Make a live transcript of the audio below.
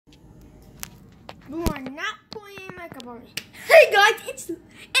You are not putting makeup on me. Hey guys,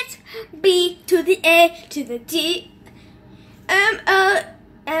 it's B to the A to the D. I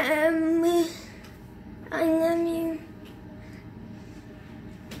love you.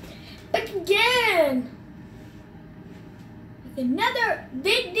 Again. With another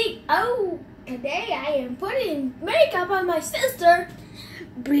video. Today I am putting makeup on my sister.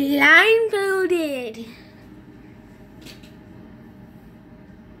 Blindfolded.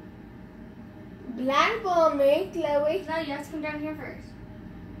 Blindfold me, Chloe. No, you have to come down here first.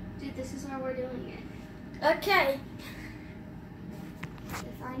 Dude, this is where we're doing it. Okay.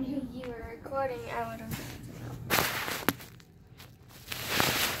 If I knew you were recording, I would have.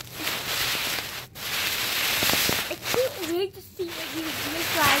 I can't wait to see what you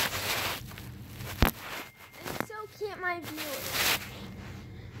look like. And so can't my viewers.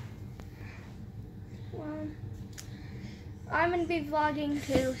 Well, I'm going to be vlogging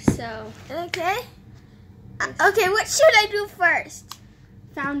too, so. Okay. Okay, what should I do first?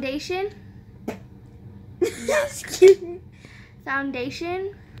 Foundation. Excuse me.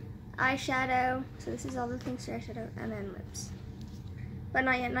 Foundation. Eyeshadow. So this is all the things for eyeshadow. And then lips. But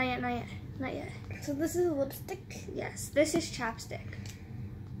not yet, not yet, not yet. Not yet. So this is a lipstick? Yes, this is chapstick.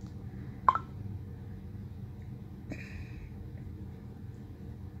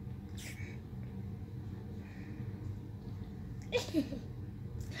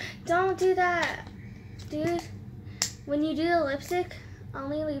 Don't do that, dude. When you do the lipstick,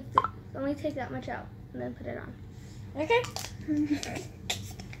 only take that much out and then put it on. Okay.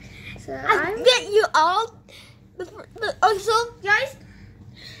 So I get you all. Also, guys,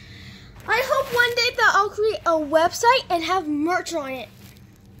 I hope one day that I'll create a website and have merch on it.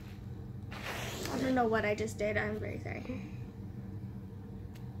 I don't know what I just did. I'm very sorry.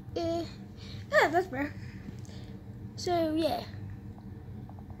 Yeah, that's fair. So yeah.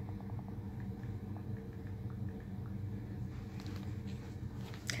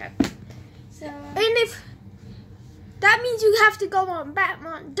 Okay. So. And if that means you have to go on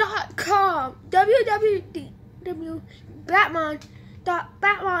Batman.com,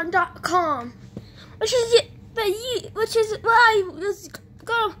 www.batman.com, which is what I was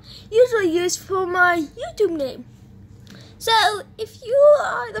gonna usually use for my YouTube name. So if you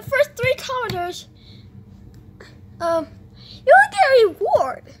are the first 3 commenters, you will get a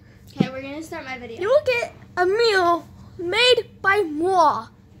reward. Okay, we're gonna start my video. You will get a meal made by moi.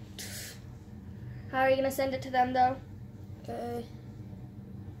 How are you gonna send it to them though?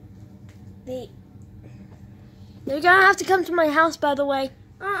 They're gonna have to come to my house, by the way.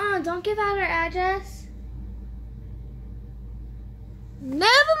 Don't give out our address.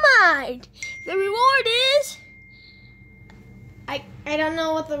 Never mind. The reward is I don't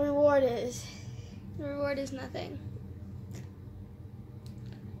know what the reward is. The reward is nothing.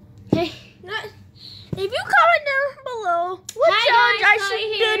 Hey, if you comment down below what challenge I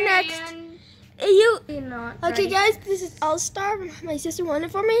should do next. Okay, guys, this is All Star. My sister won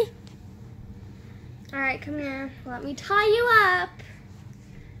it for me. All right, come here. Let me tie you up.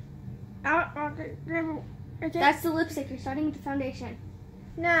 Okay. That's the lipstick. You're starting with the foundation.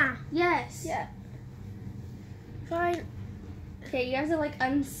 Nah. Yes. Yeah. Fine. Okay, you have to like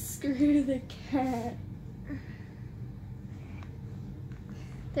unscrew the cat.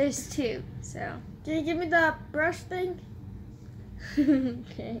 There's 2, so. Can you give me the brush thing?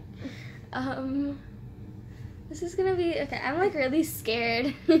 Okay. This is gonna be okay. I'm like really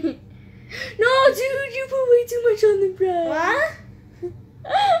scared. No, dude, you put way too much on the brush. What?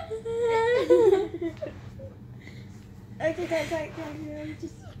 Okay,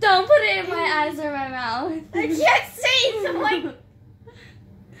 just Don't put it in my eyes or my mouth. I can't see. So like, you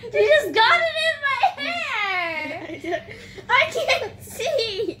just got it in my hair. I can't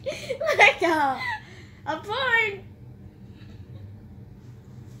see. Let go. I'm fine.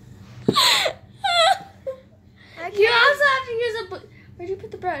 You also have to use a. Where'd you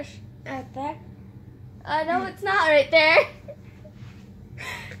put the brush? Right there. No, it's not right there.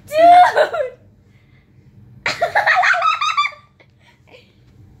 Dude!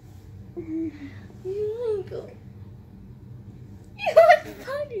 You look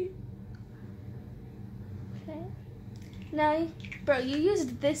funny. Okay. Now, bro, you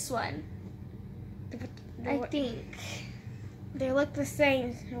used this one. I think. They look the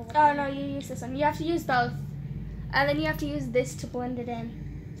same. Oh no, you use this one. You have to use both. And then you have to use this to blend it in.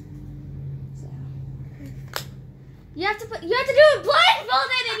 So you have to do it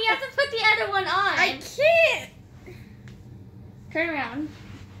blindfolded and you have to put the other one on. I can't. Turn around.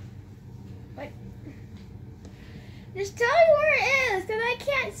 What? Just tell me where it is, because I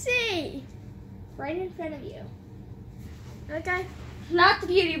can't see. Right in front of you. Okay. Not the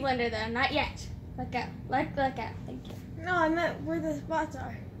beauty blender though, not yet. Let go. Let go. Thank you. No, I meant where the spots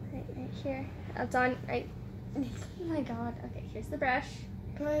are. Right here. That's on right. Oh my god. Okay, here's the brush.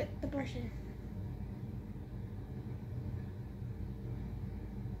 Put the brush in.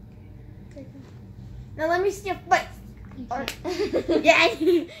 Now let me see your face. Yeah.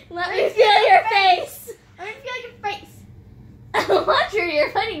 Let me feel your face. Let me feel your face. Watch where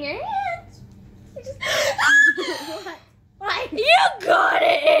you're putting your hands. You just... What? You got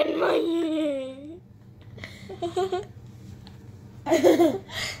it in my hand.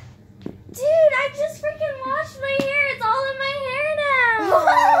 Dude, I just freaking washed my hair. It's all in my hair now.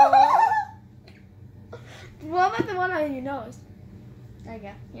 What about the one on your nose? There you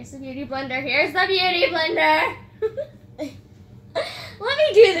go. Here's the beauty blender. Here's the beauty blender. Let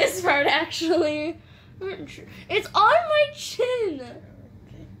me do this part, actually. It's on my chin.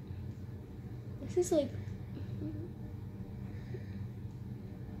 This is like...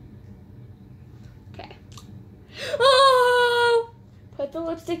 Okay. Oh! Put the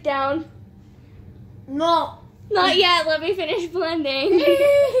lipstick down. No. Not yet. Let me finish blending.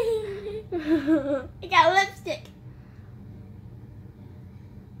 I got lipstick.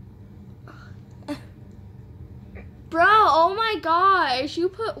 Bro, oh my gosh. You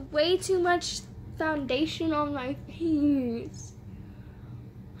put way too much foundation on my face.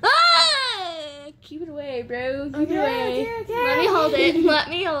 Ah! Keep it away, bro. Keep it away. Okay. Let me hold it. Let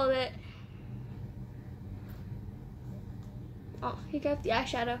me hold it. Oh, he got the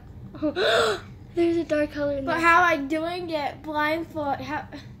eyeshadow. Oh, there's a dark color in there. But how am I doing it blindfold? How?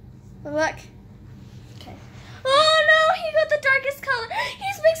 Look. Okay. Oh no, he got the darkest color.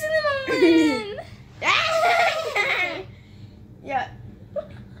 He's mixing them all in. Yeah.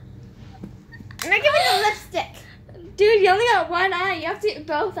 I'm gonna give it the lipstick. Dude, you only got one eye. You have to eat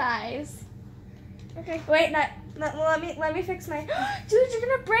both eyes. Okay. Wait, let me fix my. Dude, you're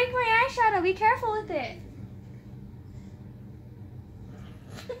gonna break my eyeshadow. Be careful with it.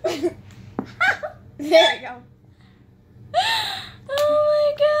 There you go. Oh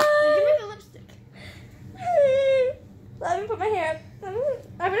my Give me god. the lipstick. Let me put my hair up.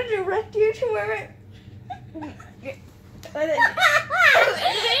 I'm gonna direct you to where it. I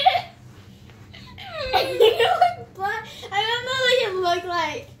don't know what you look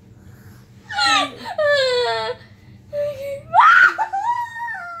like.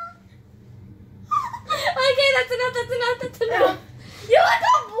 Okay, that's enough. You look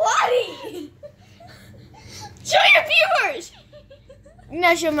all bloody. Show your viewers.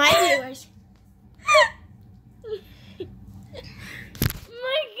 No, show my viewers.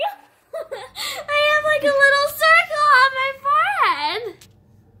 My god. I have like a little circle on my forehead.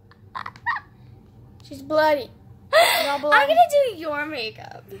 She's bloody. You're all I'm bloody. gonna do your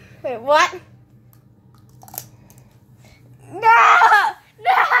makeup. Wait, what? No!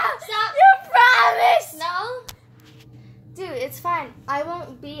 Stop. You promised! No. Dude, it's fine. I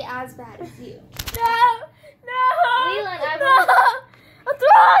won't be as bad as you. No! Leland, I no! won't. I'll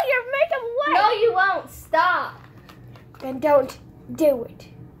throw all your makeup away! No, you won't. Stop. Then don't do it.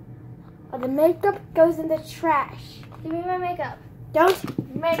 Or the makeup goes in the trash. Give me my makeup.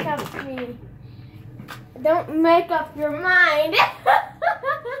 Don't make up me. Don't make up your mind.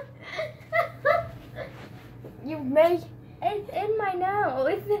 You make. It's in my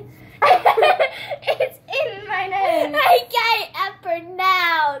nose. It's in my nose. I can't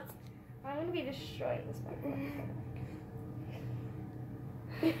pronounce. I'm gonna be destroying this microphone.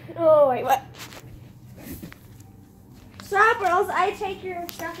 Oh wait, what? Stop, or else I take your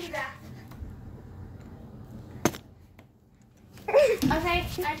stuffy back. Okay,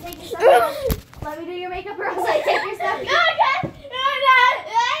 I take your stuffy back. Let me do your makeup, or else I take your stuffy.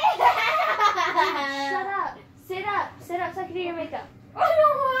 Shut up. Sit up. Sit up so I can do your makeup. I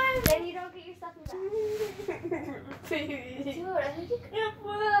don't want. Then you don't get your stuffy back. Dude, I think you could. You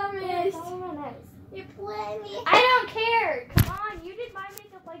promised. Follow my nose. You promised. I don't care. Come on, you did my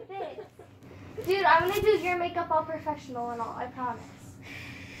makeup like this. Dude, I'm gonna do your makeup all professional and all, I promise.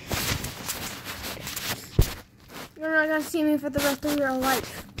 You're not gonna see me for the rest of your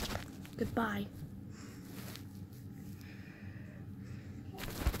life. Goodbye.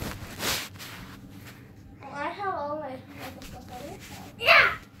 Well, I have all my makeup stuff ready.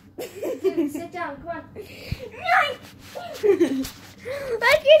 Yeah. Dude, sit down, come on. Let's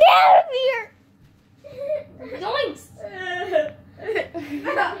get out of here. Yoinks!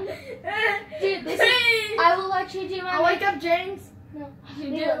 Dude, this is, I will let you do my I'll wake makeup. up James. No, You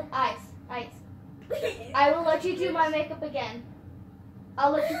do. do. Eyes. I will let you do my makeup again.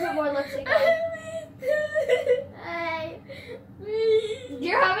 I'll let you put more lipstick on.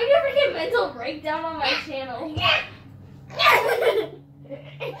 You're having a freaking mental breakdown on my channel.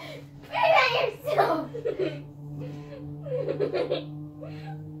 You're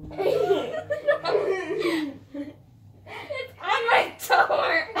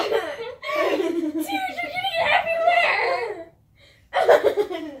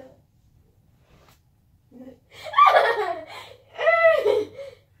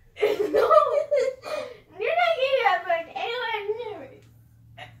You're not getting up, but anyway.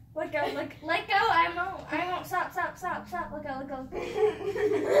 Let go. I won't. Stop. Let go.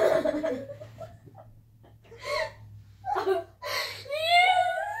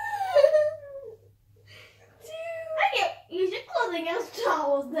 I can't use your clothing as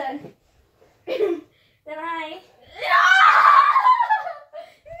towels then. Then I.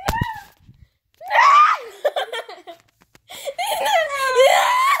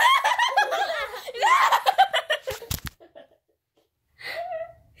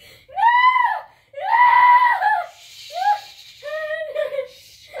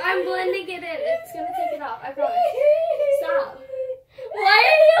 I'm blending it in. It's gonna take it off. I promise. Stop. Why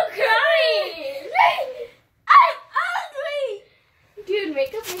are you crying? I'm ugly. Dude,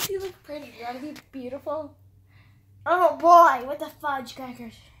 makeup makes you look pretty. You wanna be beautiful? Oh boy, what the fudge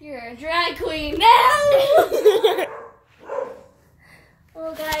crackers. You're a drag queen. No!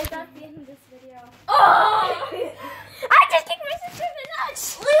 Well, guys, that's the end of this video. Oh! I just kicked my sister in the nuts.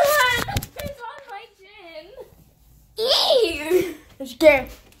 Leland, it's on my chin. Ew! Let's go.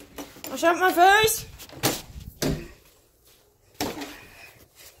 Wash up my face.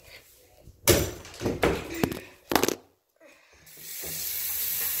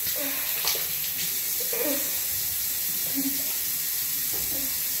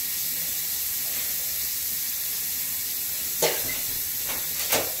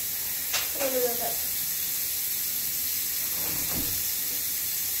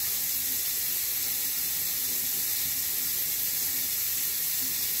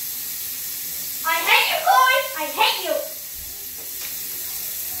 I hate you, Chloe. I hate you.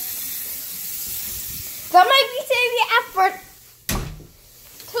 Don't make me save the effort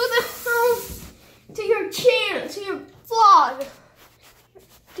to your channel, to your vlog,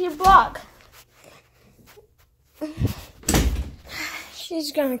 to your blog.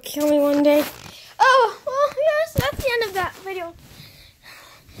 She's gonna kill me one day. Oh, well, yes, that's the end of that video.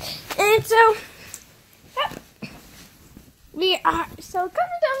 And so, so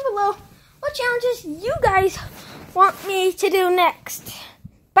comment down below what challenges you guys want me to do next.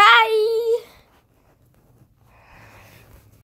 Bye!